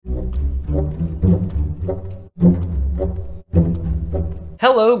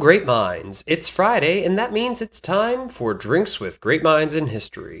Hello, Great Minds! It's Friday, and that means it's time for Drinks with Great Minds in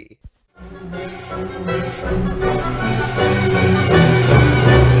History.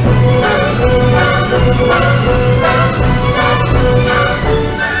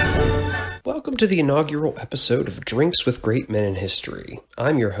 Welcome to the inaugural episode of Drinks with Great Men in History.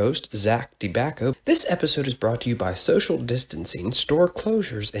 I'm your host, Zach DeBacco. This episode is brought to you by social distancing, store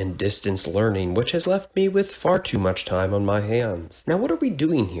closures, and distance learning, which has left me with far too much time on my hands. Now, what are we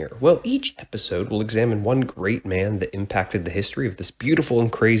doing here? Well, each episode will examine one great man that impacted the history of this beautiful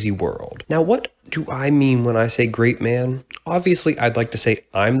and crazy world. Now, what do I mean when I say great man? Obviously, I'd like to say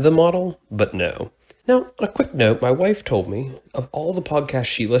I'm the model, but no. Now, on a quick note, my wife told me, of all the podcasts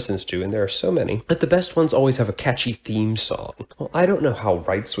she listens to, and there are so many, that the best ones always have a catchy theme song. Well, I don't know how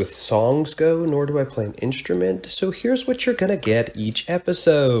rights with songs go, nor do I play an instrument, so here's what you're gonna get each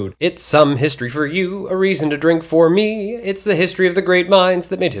episode. It's some history for you, a reason to drink for me. It's the history of the great minds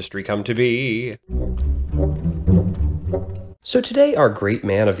that made history come to be. So today, our great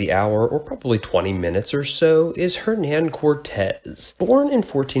man of the hour, or probably 20 minutes or so, is Hernan Cortes. Born in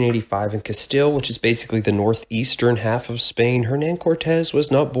 1485 in Castile, which is basically the northeastern half of Spain, Hernan Cortes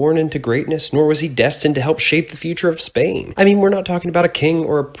was not born into greatness, nor was he destined to help shape the future of Spain. I mean, we're not talking about a king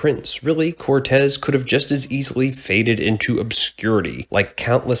or a prince. Really, Cortes could have just as easily faded into obscurity, like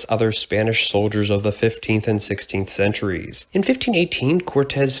countless other Spanish soldiers of the 15th and 16th centuries. In 1518,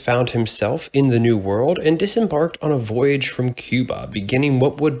 Cortes found himself in the New World and disembarked on a voyage from Cuba, beginning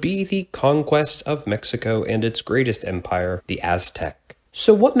what would be the conquest of Mexico and its greatest empire, the Aztec.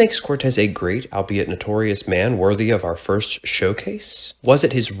 So what makes Cortes a great, albeit notorious man worthy of our first showcase? Was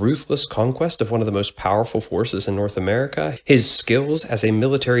it his ruthless conquest of one of the most powerful forces in North America? His skills as a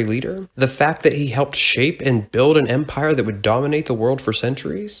military leader? The fact that he helped shape and build an empire that would dominate the world for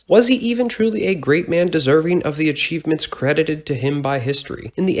centuries? Was he even truly a great man deserving of the achievements credited to him by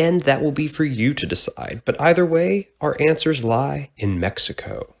history? In the end, that will be for you to decide. But either way, our answers lie in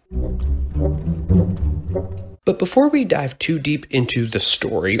Mexico. But before we dive too deep into the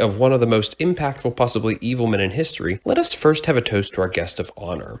story of one of the most impactful, possibly evil men in history, let us first have a toast to our guest of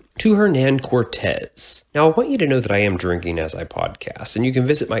honor, to Hernan Cortes. Now, I want you to know that I am drinking as I podcast, and you can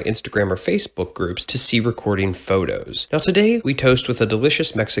visit my Instagram or Facebook groups to see recording photos. Now, today, we toast with a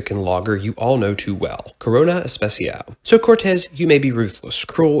delicious Mexican lager you all know too well, Corona Especial. So, Cortes, you may be ruthless,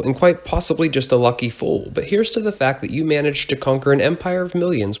 cruel, and quite possibly just a lucky fool, but here's to the fact that you managed to conquer an empire of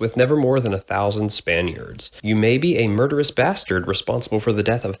millions with never more than 1,000 Spaniards. You may be a murderous bastard responsible for the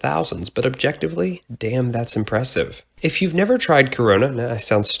death of thousands, but objectively, damn, that's impressive. If you've never tried Corona, I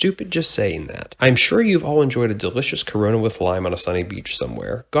sound stupid just saying that. I'm sure you've all enjoyed a delicious Corona with lime on a sunny beach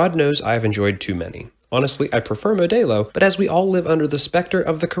somewhere. God knows I've enjoyed too many. Honestly, I prefer Modelo, but as we all live under the specter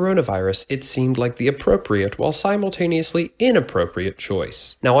of the coronavirus, it seemed like the appropriate while simultaneously inappropriate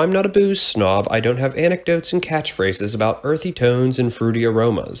choice. Now, I'm not a booze snob. I don't have anecdotes and catchphrases about earthy tones and fruity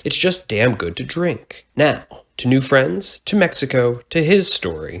aromas. It's just damn good to drink. Now, to new friends, to Mexico, to his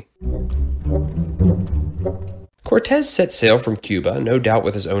story. Cortes set sail from Cuba, no doubt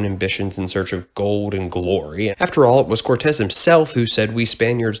with his own ambitions in search of gold and glory. After all, it was Cortes himself who said, "We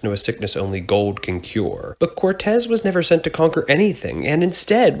Spaniards know a sickness only gold can cure." But Cortes was never sent to conquer anything, and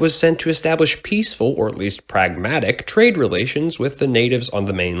instead was sent to establish peaceful, or at least pragmatic, trade relations with the natives on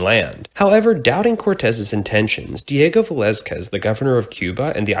the mainland. However, doubting Cortes's intentions, Diego Velázquez, the governor of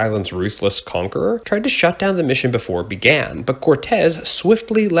Cuba and the island's ruthless conqueror, tried to shut down the mission before it began, but Cortes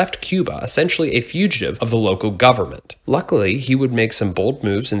swiftly left Cuba, essentially a fugitive of the local government. Luckily, he would make some bold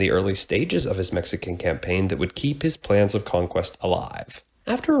moves in the early stages of his Mexican campaign that would keep his plans of conquest alive.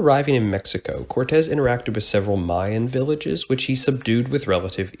 After arriving in Mexico, Cortes interacted with several Mayan villages, which he subdued with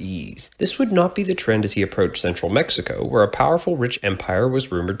relative ease. This would not be the trend as he approached central Mexico, where a powerful, rich empire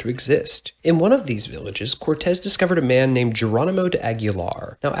was rumored to exist. In one of these villages, Cortes discovered a man named Geronimo de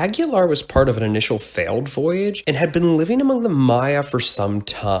Aguilar. Now, Aguilar was part of an initial failed voyage and had been living among the Maya for some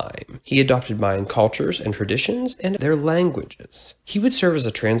time. He adopted Mayan cultures and traditions and their languages. He would serve as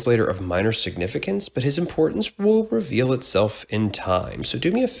a translator of minor significance, but his importance will reveal itself in time. So do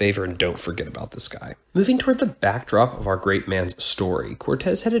me a favor and don't forget about this guy. Moving toward the backdrop of our great man's story,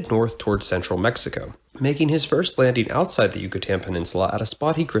 Cortes headed north towards central Mexico, making his first landing outside the Yucatan Peninsula at a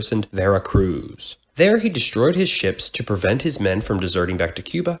spot he christened Veracruz. There he destroyed his ships to prevent his men from deserting back to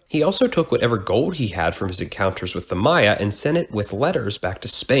Cuba. He also took whatever gold he had from his encounters with the Maya and sent it with letters back to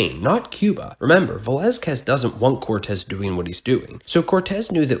Spain, not Cuba. Remember, Velázquez doesn't want Cortes doing what he's doing. So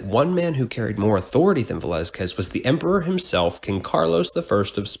Cortes knew that one man who carried more authority than Velázquez was the emperor himself, King Carlos I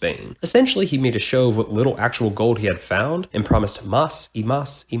of Spain. Essentially, he made a show of what little actual gold he had found and promised más y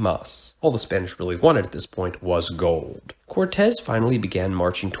más y más. All the Spanish really wanted at this point was gold. Cortes finally began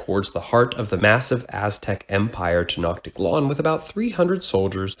marching towards the heart of the massive Aztec Empire Tenochtitlan with about 300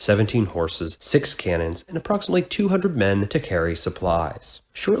 soldiers, 17 horses, 6 cannons, and approximately 200 men to carry supplies.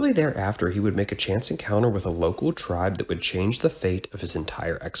 Shortly thereafter, he would make a chance encounter with a local tribe that would change the fate of his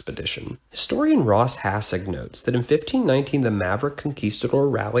entire expedition. Historian Ross Hassig notes that in 1519 the maverick conquistador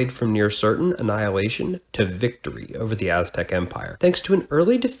rallied from near certain annihilation to victory over the Aztec Empire, thanks to an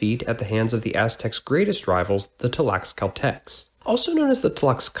early defeat at the hands of the Aztecs' greatest rivals, the Tlaxcaltecs. Also known as the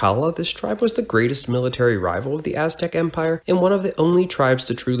Tlaxcala, this tribe was the greatest military rival of the Aztec Empire and one of the only tribes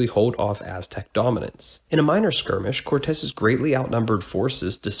to truly hold off Aztec dominance. In a minor skirmish, Cortes's greatly outnumbered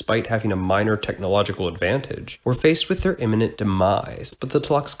forces, despite having a minor technological advantage, were faced with their imminent demise, but the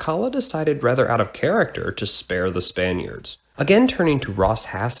Tlaxcala decided rather out of character to spare the Spaniards. Again turning to Ross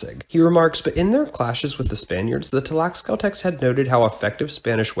Hassig, he remarks, but in their clashes with the Spaniards, the Tlaxcaltecs had noted how effective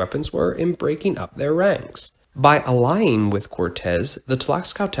Spanish weapons were in breaking up their ranks. By allying with Cortes, the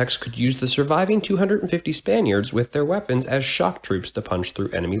Tlaxcaltecs could use the surviving 250 Spaniards with their weapons as shock troops to punch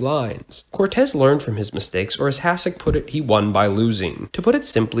through enemy lines. Cortes learned from his mistakes, or as Hassig put it, he won by losing. To put it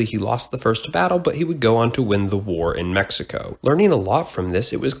simply, he lost the first battle, but he would go on to win the war in Mexico. Learning a lot from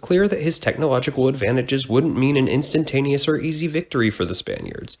this, it was clear that his technological advantages wouldn't mean an instantaneous or easy victory for the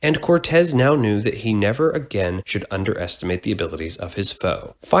Spaniards, and Cortes now knew that he never again should underestimate the abilities of his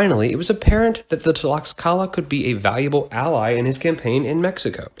foe. Finally, it was apparent that the Tlaxcala could be a valuable ally in his campaign in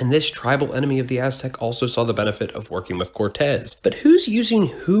Mexico, and this tribal enemy of the Aztec also saw the benefit of working with Cortes. But who's using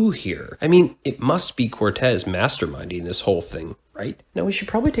who here? I mean, it must be Cortes masterminding this whole thing, right? Now we should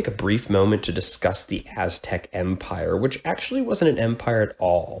probably take a brief moment to discuss the Aztec Empire, which actually wasn't an empire at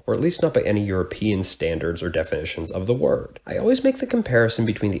all, or at least not by any European standards or definitions of the word. I always make the comparison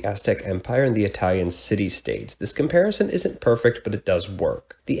between the Aztec Empire and the Italian city-states. This comparison isn't perfect, but it does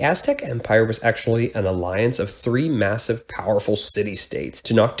work. The Aztec Empire was actually an alliance of 3 massive, powerful city-states: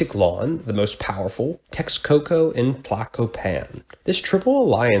 Tenochtitlan, the most powerful, Texcoco, and Tlacopan. This triple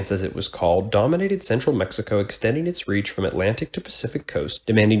alliance, as it was called, dominated central Mexico, extending its reach from Atlantic to Pacific coast,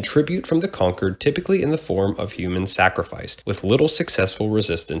 demanding tribute from the conquered, typically in the form of human sacrifice, with little successful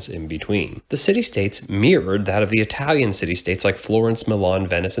resistance in between. The city-states mirrored that of the Italian city-states like Florence, Milan,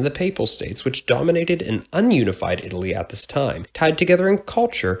 Venice, and the Papal States, which dominated an ununified Italy at this time, tied together in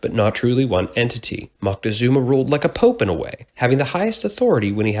culture, but not truly one entity. Moctezuma ruled like a pope in a way, having the highest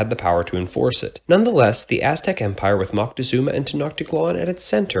authority when he had the power to enforce it. Nonetheless, the Aztec Empire, with Moctezuma and Tenochtitlan at its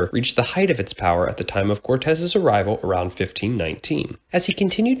center, reached the height of its power at the time of Cortes's arrival around 1519. As he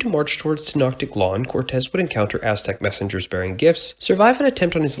continued to march towards Tenochtitlan, Cortes would encounter Aztec messengers bearing gifts, survive an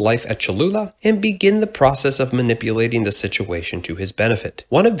attempt on his life at Cholula, and begin the process of manipulating the situation to his benefit.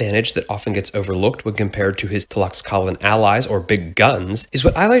 One advantage that often gets overlooked when compared to his Tlaxcalan allies or big guns is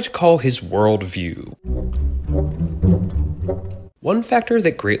what I like to call his worldview. One factor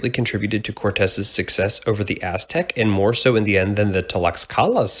that greatly contributed to Cortes's success over the Aztec, and more so in the end than the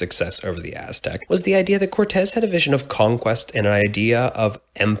Tlaxcala's success over the Aztec, was the idea that Cortes had a vision of conquest and an idea of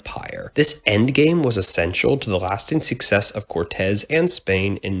empire. This endgame was essential to the lasting success of Cortes and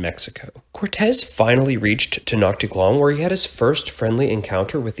Spain in Mexico. Cortes finally reached Tenochtitlan, where he had his first friendly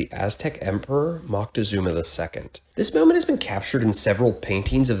encounter with the Aztec Emperor Moctezuma II. This moment has been captured in several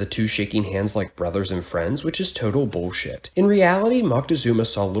paintings of the two shaking hands like brothers and friends, which is total bullshit. In reality, Moctezuma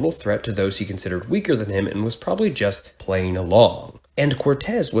saw little threat to those he considered weaker than him and was probably just playing along. And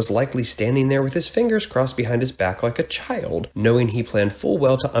Cortes was likely standing there with his fingers crossed behind his back like a child, knowing he planned full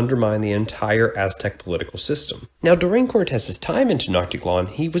well to undermine the entire Aztec political system. Now, during Cortes's time in Tenochtitlan,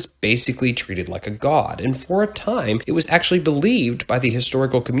 he was basically treated like a god, and for a time, it was actually believed by the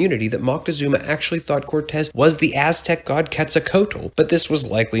historical community that Moctezuma actually thought Cortes was the Aztec god Quetzalcoatl, but this was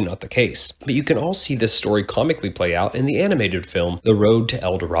likely not the case. But you can all see this story comically play out in the animated film The Road to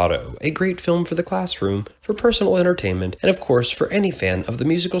El Dorado, a great film for the classroom, for personal entertainment, and of course for any fan of the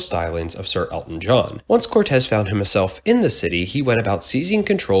musical stylings of Sir Elton John. Once Cortes found himself in the city, he went about seizing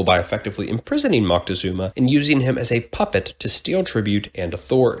control by effectively imprisoning Moctezuma and using him him as a puppet to steal tribute and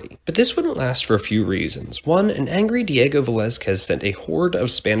authority. But this wouldn't last for a few reasons. One, an angry Diego Velázquez sent a horde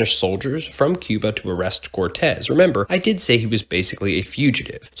of Spanish soldiers from Cuba to arrest Cortes. Remember, I did say he was basically a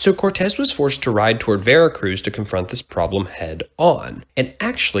fugitive. So Cortes was forced to ride toward Veracruz to confront this problem head on. And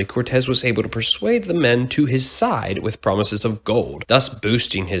actually, Cortes was able to persuade the men to his side with promises of gold, thus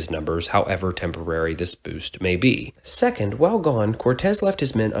boosting his numbers, however temporary this boost may be. Second, while gone, Cortes left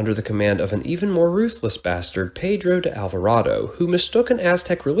his men under the command of an even more ruthless bastard, Pedro de Alvarado, who mistook an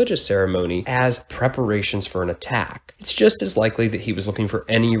Aztec religious ceremony as preparations for an attack. It's just as likely that he was looking for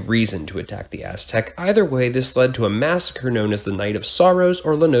any reason to attack the Aztec. Either way, this led to a massacre known as the Night of Sorrows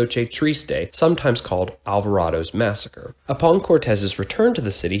or La Noche Triste, sometimes called Alvarado's Massacre. Upon Cortes's return to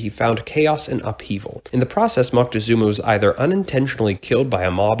the city, he found chaos and upheaval. In the process, Moctezuma was either unintentionally killed by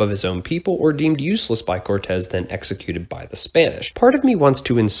a mob of his own people or deemed useless by Cortes, then executed by the Spanish. Part of me wants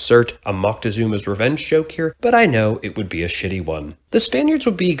to insert a Moctezuma's revenge joke here, but I know it would be a shitty one. The Spaniards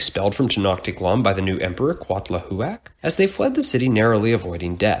would be expelled from Tenochtitlan by the new emperor Cuauhtémoc as they fled the city narrowly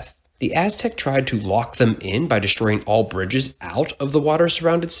avoiding death. The Aztec tried to lock them in by destroying all bridges out of the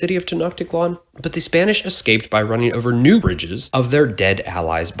water-surrounded city of Tenochtitlan, but the Spanish escaped by running over new bridges of their dead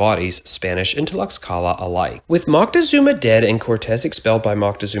allies' bodies, Spanish and Tlaxcala alike. With Moctezuma dead and Cortes expelled by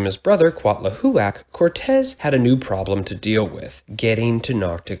Moctezuma's brother, Cuauhtémoc, Cortes had a new problem to deal with, getting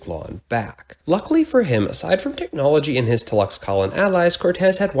Tenochtitlan back. Luckily for him, aside from technology and his Tlaxcalan allies,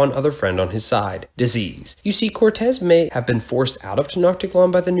 Cortes had one other friend on his side, disease. You see, Cortes may have been forced out of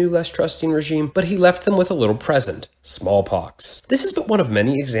Tenochtitlan by the new, less trusting regime, but he left them with a little present: smallpox. This is but one of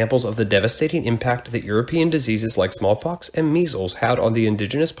many examples of the devastating impact that European diseases like smallpox and measles had on the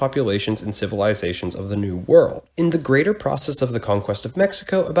indigenous populations and civilizations of the New World. In the greater process of the conquest of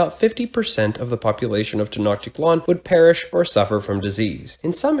Mexico, about 50% of the population of Tenochtitlan would perish or suffer from disease.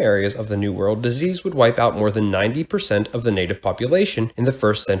 In some areas of the New World, disease would wipe out more than 90% of the native population in the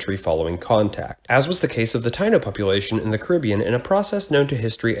first century following contact, as was the case of the Taino population in the Caribbean in a process known to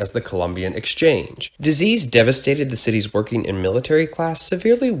history as the Columbian Exchange. Disease devastated the city's working and military class,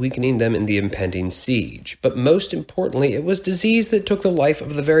 severely weakening them in the impending siege. But most importantly, it was disease that took the life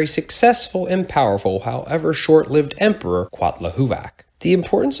of the very successful and powerful, however short-lived emperor, Cuauhtémoc. The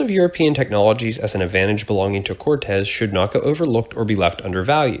importance of European technologies as an advantage belonging to Cortes should not go overlooked or be left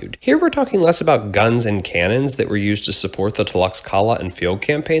undervalued. Here we're talking less about guns and cannons that were used to support the Tlaxcala and field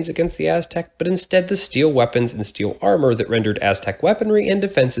campaigns against the Aztec, but instead the steel weapons and steel armor that rendered Aztec weaponry and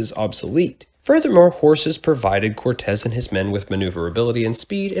defenses obsolete. Furthermore, horses provided Cortes and his men with maneuverability and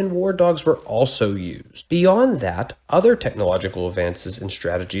speed, and war dogs were also used. Beyond that, other technological advances and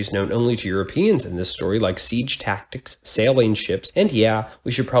strategies known only to Europeans in this story, like siege tactics, sailing ships, and yeah,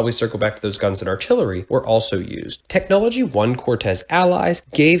 we should probably circle back to those guns and artillery, were also used. Technology won Cortes' allies,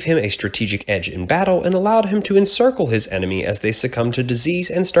 gave him a strategic edge in battle, and allowed him to encircle his enemy as they succumbed to disease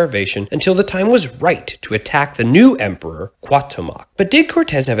and starvation until the time was right to attack the new emperor, Cuauhtémoc. But did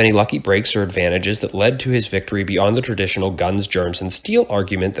Cortes have any lucky breaks or advantages that led to his victory beyond the traditional guns, germs, and steel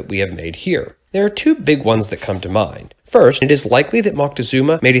argument that we have made here? There are two big ones that come to mind. First, it is likely that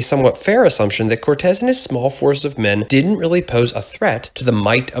Moctezuma made a somewhat fair assumption that Cortes and his small force of men didn't really pose a threat to the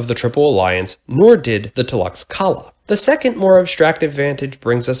might of the Triple Alliance, nor did the Tlaxcala. The second, more abstract advantage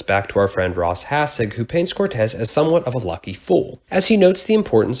brings us back to our friend Ross Hassig, who paints Cortes as somewhat of a lucky fool, as he notes the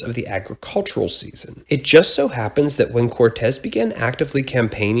importance of the agricultural season. It just so happens that when Cortes began actively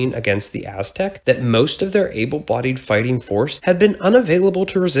campaigning against the Aztec, that most of their able-bodied fighting force had been unavailable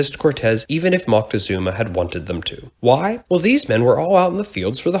to resist Cortes even if Moctezuma had wanted them to. Why? Well, these men were all out in the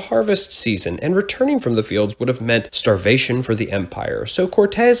fields for the harvest season, and returning from the fields would have meant starvation for the empire. So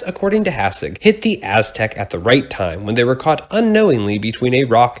Cortes, according to Hassig, hit the Aztec at the right time, when they were caught unknowingly between a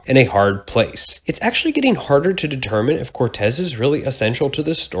rock and a hard place. It's actually getting harder to determine if Cortes is really essential to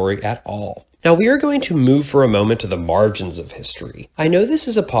this story at all. Now we are going to move for a moment to the margins of history. I know this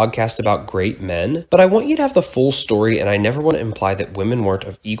is a podcast about great men, but I want you to have the full story, and I never want to imply that women weren't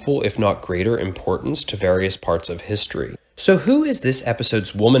of equal, if not greater, importance to various parts of history. So who is this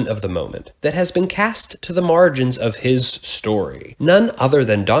episode's woman of the moment that has been cast to the margins of his story? None other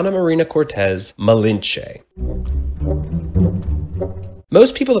than Donna Marina Cortez Malinche.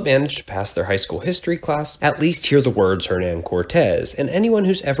 Most people that manage to pass their high school history class at least hear the words Hernan Cortes, and anyone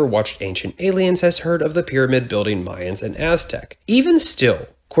who's ever watched Ancient Aliens has heard of the pyramid-building Mayans and Aztec. Even still,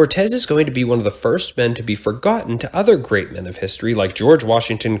 Cortes is going to be one of the first men to be forgotten to other great men of history like George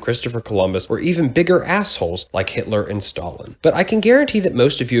Washington, Christopher Columbus, or even bigger assholes like Hitler and Stalin. But I can guarantee that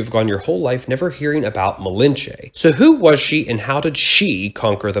most of you have gone your whole life never hearing about Malinche. So who was she and how did she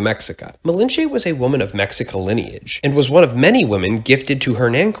conquer the Mexica? Malinche was a woman of Mexican lineage and was one of many women gifted to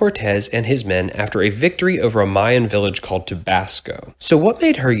Hernan Cortes and his men after a victory over a Mayan village called Tabasco. So what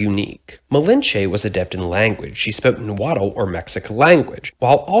made her unique? Malinche was adept in language. She spoke Nahuatl or Mexican language,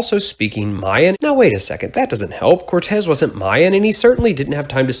 while also speaking Mayan. Now wait a second, that doesn't help. Cortes wasn't Mayan and he certainly didn't have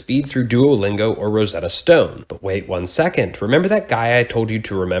time to speed through Duolingo or Rosetta Stone. But wait 1 second, remember that guy I told you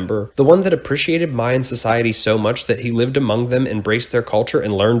to remember? The one that appreciated Mayan society so much that he lived among them, embraced their culture,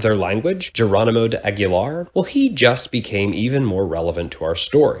 and learned their language? Geronimo de Aguilar? Well, he just became even more relevant to our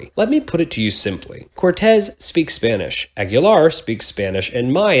story. Let me put it to you simply. Cortes speaks Spanish, Aguilar speaks Spanish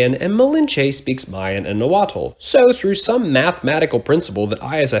and Mayan, and Malinche speaks Mayan and Nahuatl. So through some mathematical principle that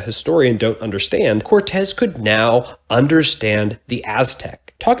I as a historian don't understand, Cortes could now understand the Aztec.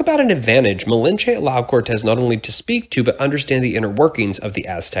 Talk about an advantage. Malinche allowed Cortes not only to speak to, but understand the inner workings of the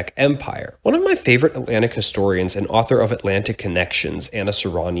Aztec Empire. One of my favorite Atlantic historians and author of Atlantic Connections, Anna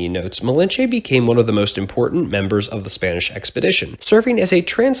Serrani, notes Malinche became one of the most important members of the Spanish expedition, serving as a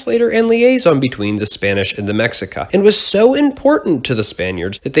translator and liaison between the Spanish and the Mexica, and was so important to the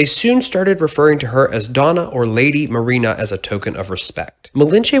Spaniards that they soon started referring to her as Donna or Lady Marina as a token of respect.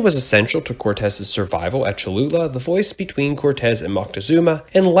 Malinche was essential to Cortes' survival at Cholula, the voice between Cortes and Moctezuma,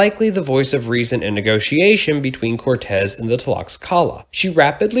 and likely the voice of reason and negotiation between Cortes and the Tlaxcala. She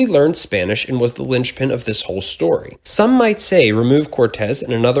rapidly learned Spanish and was the linchpin of this whole story. Some might say remove Cortes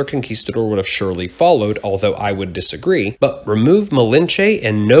and another conquistador would have surely followed, although I would disagree, but remove Malinche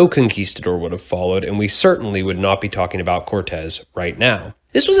and no conquistador would have followed, and we certainly would not be talking about Cortes right now.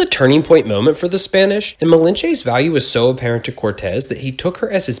 This was a turning point moment for the Spanish, and Malinche's value was so apparent to Cortes that he took her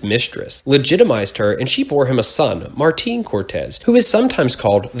as his mistress, legitimized her, and she bore him a son, Martin Cortes, who is sometimes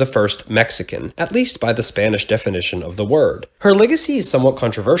called the first Mexican, at least by the Spanish definition of the word. Her legacy is somewhat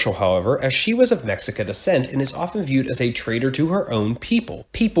controversial, however, as she was of Mexican descent and is often viewed as a traitor to her own people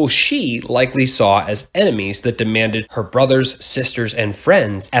she likely saw as enemies that demanded her brothers, sisters, and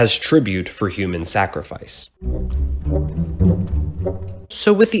friends as tribute for human sacrifice.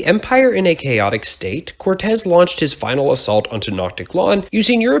 So with the empire in a chaotic state, Cortes launched his final assault on Tenochtitlan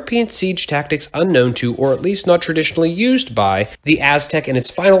using European siege tactics unknown to, or at least not traditionally used by, the Aztec and its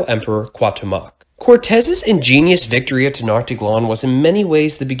final emperor, Cuauhtémoc. Cortes' ingenious victory at Tenochtitlan was in many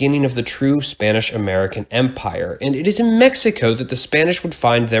ways the beginning of the true Spanish-American Empire, and it is in Mexico that the Spanish would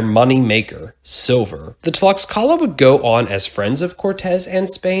find their money maker, silver. The Tlaxcala would go on as friends of Cortes and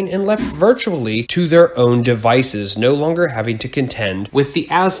Spain and left virtually to their own devices, no longer having to contend with the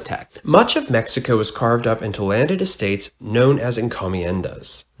Aztec. Much of Mexico was carved up into landed estates known as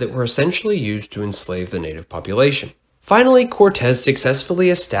encomiendas that were essentially used to enslave the native population. Finally, Cortes successfully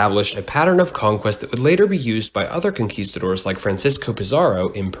established a pattern of conquest that would later be used by other conquistadors like Francisco Pizarro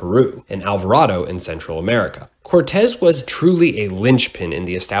in Peru and Alvarado in Central America. Cortes was truly a linchpin in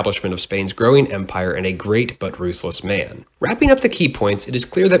the establishment of Spain's growing empire and a great but ruthless man. Wrapping up the key points, it is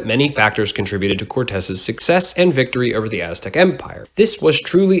clear that many factors contributed to Cortes' success and victory over the Aztec Empire. This was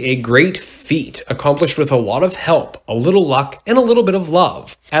truly a great feat, accomplished with a lot of help, a little luck, and a little bit of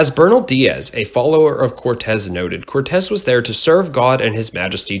love. As Bernal Diaz, a follower of Cortes, noted, Cortes was there to serve God and His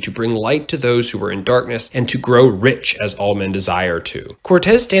Majesty, to bring light to those who were in darkness, and to grow rich as all men desire to.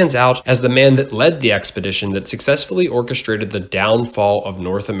 Cortes stands out as the man that led the expedition that successfully orchestrated the downfall of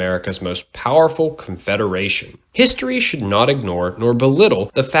North America's most powerful confederation. History should not ignore nor belittle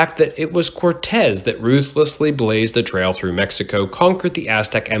the fact that it was Cortes that ruthlessly blazed the trail through Mexico, conquered the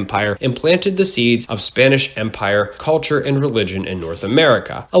Aztec Empire, and planted the seeds of Spanish Empire culture and religion in North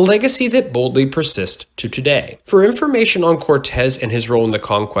America, a legacy that boldly persists to today. For information on Cortes and his role in the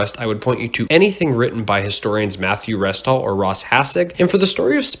conquest, I would point you to anything written by historians Matthew Restall or Ross Hassig, and for the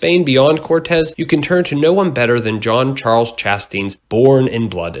story of Spain beyond Cortes, you can turn to no one better than John Charles Chastain's Born in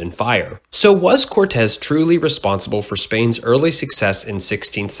Blood and Fire. So was Cortes truly responsible for Spain's early success in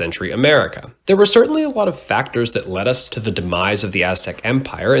 16th century America? There were certainly a lot of factors that led us to the demise of the Aztec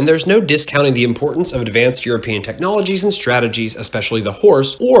Empire, and there's no discounting the importance of advanced European technologies and strategies, especially the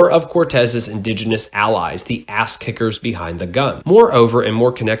horse, or of Cortes' indigenous allies, the ass-kickers behind the gun. Moreover, and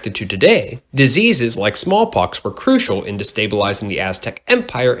more connected to today, diseases like smallpox were crucial in destabilizing the Aztec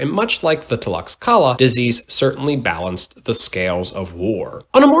Empire, and much like the Tlaxcala, disease certainly balanced the scales of war.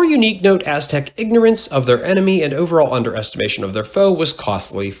 On a more unique note, Aztec ignorance of their enemy enemy and overall underestimation of their foe was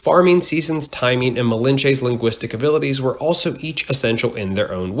costly. Farming seasons, timing, and Malinche's linguistic abilities were also each essential in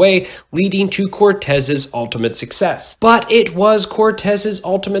their own way, leading to Cortes's ultimate success. But it was Cortes's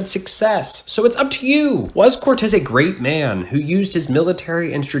ultimate success, so it's up to you. Was Cortes a great man who used his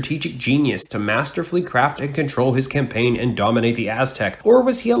military and strategic genius to masterfully craft and control his campaign and dominate the Aztec, or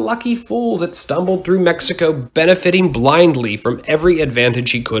was he a lucky fool that stumbled through Mexico, benefiting blindly from every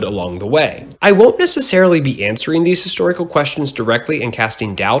advantage he could along the way? I won't necessarily be answering these historical questions directly and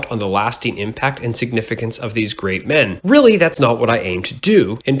casting doubt on the lasting impact and significance of these great men. Really, that's not what I aim to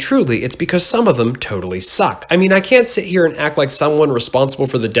do, and truly, it's because some of them totally suck. I mean, I can't sit here and act like someone responsible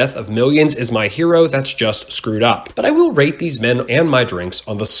for the death of millions is my hero. That's just screwed up. But I will rate these men and my drinks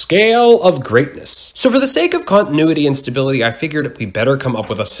on the scale of greatness. So for the sake of continuity and stability, I figured we better come up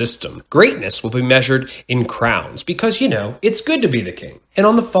with a system. Greatness will be measured in crowns because, it's good to be the king. And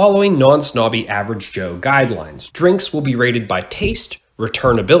on the following non-snobby average Joe guidelines, drinks will be rated by taste,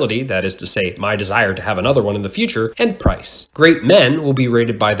 returnability, that is to say, my desire to have another one in the future, and price. Great men will be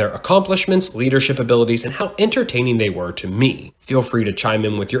rated by their accomplishments, leadership abilities, and how entertaining they were to me. Feel free to chime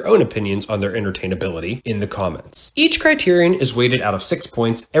in with your own opinions on their entertainability in the comments. Each criterion is weighted out of 6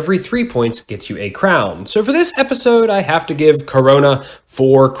 points. Every 3 points gets you a crown. So for this episode, I have to give Corona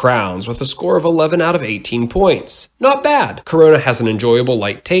 4 crowns with a score of 11 out of 18 points. Not bad. Corona has an enjoyable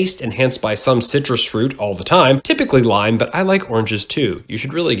light taste, enhanced by some citrus fruit all the time, typically lime, but I like oranges too. You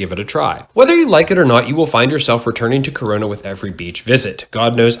should really give it a try. Whether you like it or not, you will find yourself returning to Corona with every beach visit.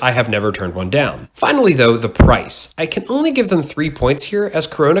 God knows I have never turned one down. Finally though, the price. I can only give them 3 points here, as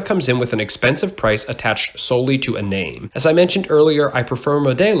Corona comes in with an expensive price attached solely to a name. As I mentioned earlier, I prefer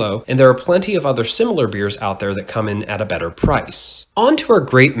Modelo, and there are plenty of other similar beers out there that come in at a better price. On to our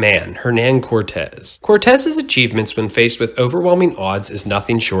great man, Hernan Cortes. Cortes's achievements when faced with overwhelming odds is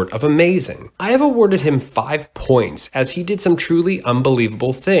nothing short of amazing. I have awarded him 5 points, as he did some truly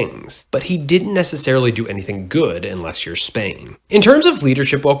unbelievable things, but he didn't necessarily do anything good unless you're Spain. In terms of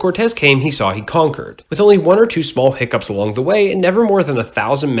leadership, while Cortes came, he saw he conquered, with only 1 or 2 small hiccups along the way and never more than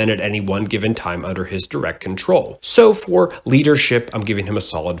 1,000 men at any one given time under his direct control. So for leadership, I'm giving him a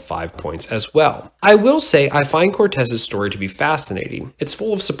solid 5 points as well. I will say I find Cortes's story to be fascinating. It's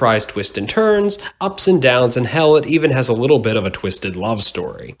full of surprise twists and turns, ups and downs, and hell, it even has a little bit of a twisted love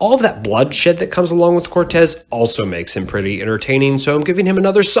story. All of that bloodshed that comes along with Cortes also makes him pretty entertaining, so I'm giving him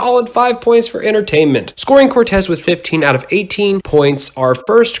another solid 5 points for entertainment. Scoring Cortes with 15 out of 18 points, our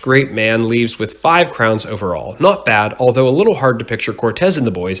first great man leaves with 5 crowns overall. Not bad, although a little hard to picture Cortes and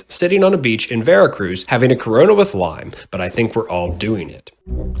the boys sitting on a beach in Veracruz having a Corona with lime, but I think we're all doing it.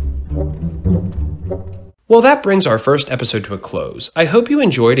 Well, that brings our first episode to a close. I hope you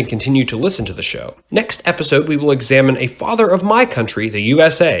enjoyed and continue to listen to the show. Next episode, we will examine a father of my country, the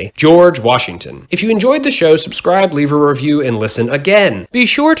USA, George Washington. If you enjoyed the show, subscribe, leave a review, and listen again. Be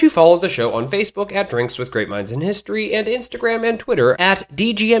sure to follow the show on Facebook at Drinks with Great Minds in History and Instagram and Twitter at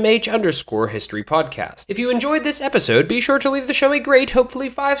DGMH_History Podcast. If you enjoyed this episode, be sure to leave the show a great, hopefully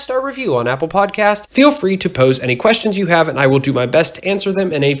 5-star review on Apple Podcast. Feel free to pose any questions you have, and I will do my best to answer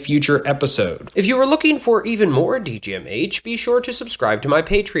them in a future episode. If you are looking for even more DGMH, be sure to subscribe to my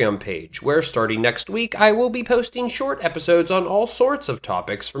Patreon page, where starting next week, I will be posting short episodes on all sorts of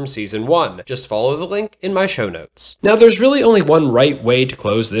topics from Season 1. Just follow the link in my show notes. Now, there's really only one right way to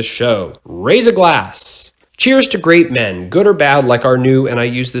close this show. Raise a glass. Cheers to great men, good or bad, like our new, and I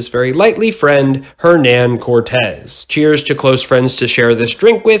use this very lightly, friend, Hernan Cortes. Cheers to close friends to share this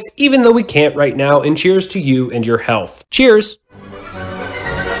drink with, even though we can't right now, and cheers to you and your health. Cheers!